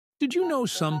Did you know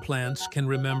some plants can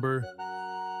remember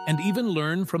and even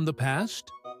learn from the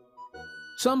past?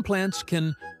 Some plants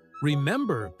can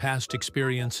remember past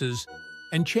experiences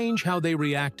and change how they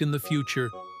react in the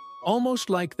future, almost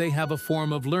like they have a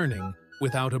form of learning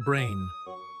without a brain.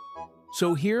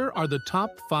 So here are the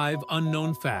top 5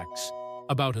 unknown facts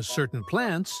about a certain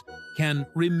plants can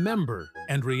remember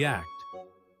and react.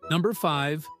 Number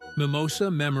 5,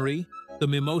 mimosa memory. The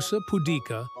Mimosa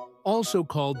pudica, also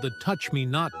called the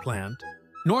touch-me-not plant,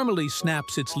 normally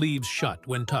snaps its leaves shut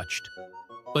when touched.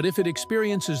 But if it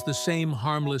experiences the same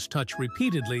harmless touch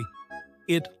repeatedly,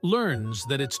 it learns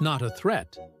that it's not a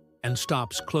threat and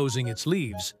stops closing its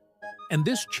leaves, and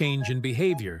this change in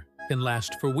behavior can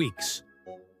last for weeks.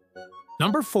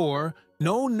 Number 4,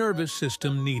 no nervous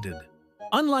system needed.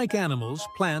 Unlike animals,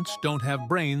 plants don't have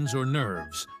brains or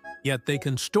nerves, yet they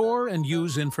can store and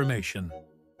use information.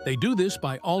 They do this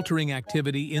by altering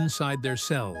activity inside their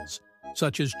cells,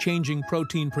 such as changing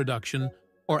protein production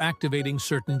or activating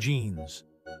certain genes.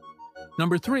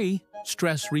 Number 3,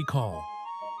 stress recall.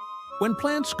 When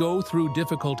plants go through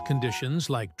difficult conditions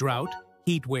like drought,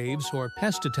 heat waves, or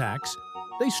pest attacks,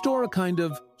 they store a kind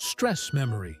of stress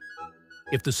memory.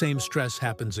 If the same stress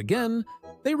happens again,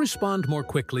 they respond more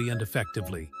quickly and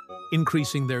effectively,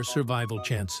 increasing their survival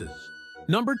chances.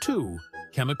 Number 2,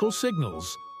 chemical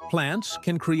signals. Plants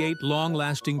can create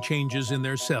long-lasting changes in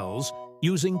their cells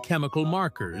using chemical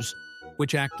markers,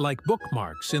 which act like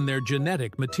bookmarks in their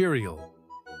genetic material.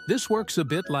 This works a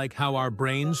bit like how our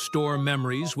brains store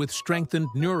memories with strengthened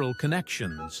neural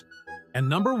connections. And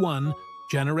number 1,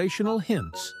 generational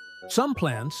hints. Some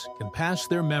plants can pass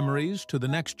their memories to the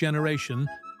next generation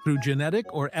through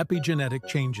genetic or epigenetic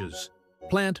changes.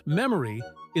 Plant memory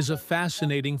is a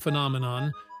fascinating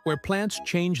phenomenon where plants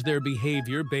change their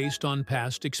behavior based on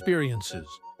past experiences.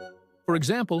 For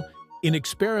example, in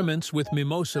experiments with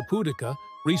Mimosa pudica,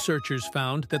 researchers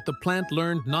found that the plant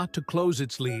learned not to close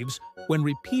its leaves when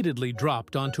repeatedly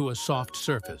dropped onto a soft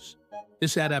surface.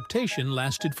 This adaptation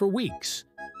lasted for weeks,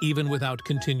 even without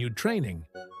continued training.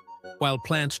 While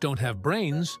plants don't have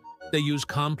brains, they use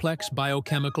complex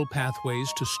biochemical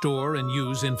pathways to store and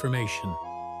use information.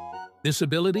 This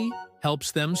ability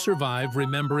helps them survive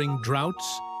remembering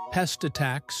droughts, pest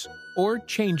attacks, or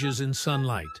changes in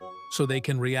sunlight, so they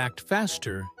can react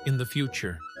faster in the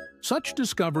future. Such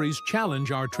discoveries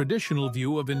challenge our traditional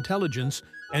view of intelligence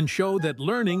and show that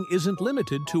learning isn't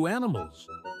limited to animals.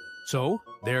 So,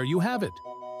 there you have it.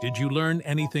 Did you learn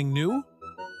anything new?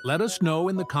 Let us know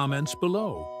in the comments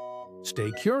below.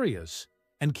 Stay curious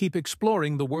and keep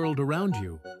exploring the world around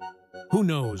you. Who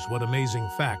knows what amazing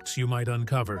facts you might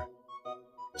uncover?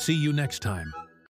 See you next time.